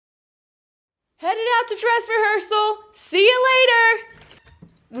Headed out to dress rehearsal. See you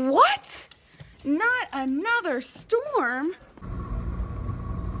later. What? Not another storm?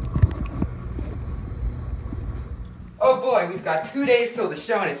 Oh boy, we've got 2 days till the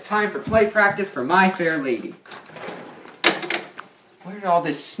show and it's time for play practice for My Fair Lady. Where did all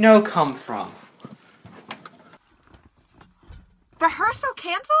this snow come from? Rehearsal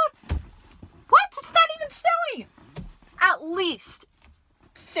canceled? What? It's not even snowing! At least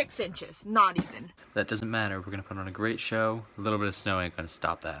 6 inches, not even. That doesn't matter. We're gonna put on a great show. A little bit of snow ain't gonna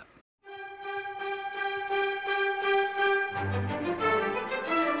stop that.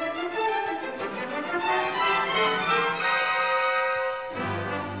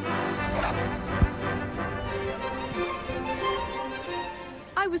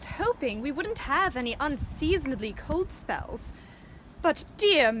 I was hoping we wouldn't have any unseasonably cold spells. But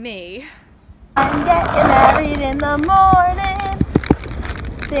dear me. I'm getting married in the morning.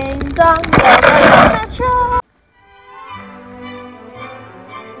 Ding dong, bell on the troll.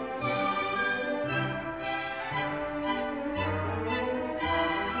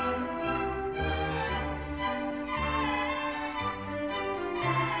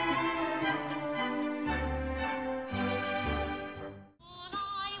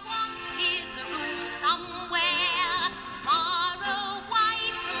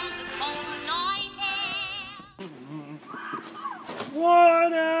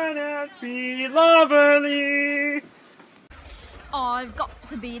 Wouldn't it be lovely? I've got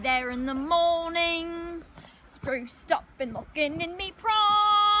to be there in the morning, spruced up and looking in me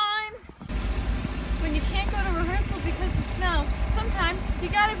prime. When you can't go to rehearsal because of snow, sometimes you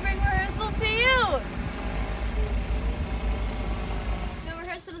gotta bring rehearsal to you. No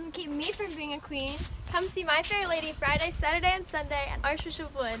rehearsal doesn't keep me from being a queen. Come see My Fair Lady Friday, Saturday, and Sunday at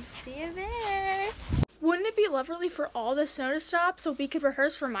Archbishop Wood. See you there. Wouldn't it be lovely for all the snow to stop so we could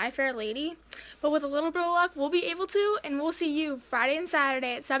rehearse for My Fair Lady? But with a little bit of luck, we'll be able to, and we'll see you Friday and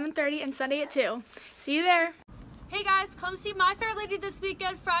Saturday at 7:30 and Sunday at 2. See you there. Hey guys, come see My Fair Lady this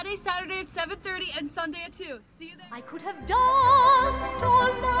weekend, Friday, Saturday at 7:30 and Sunday at 2. See you there. I could have danced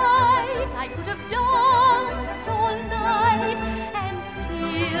all night, I could have danced all night,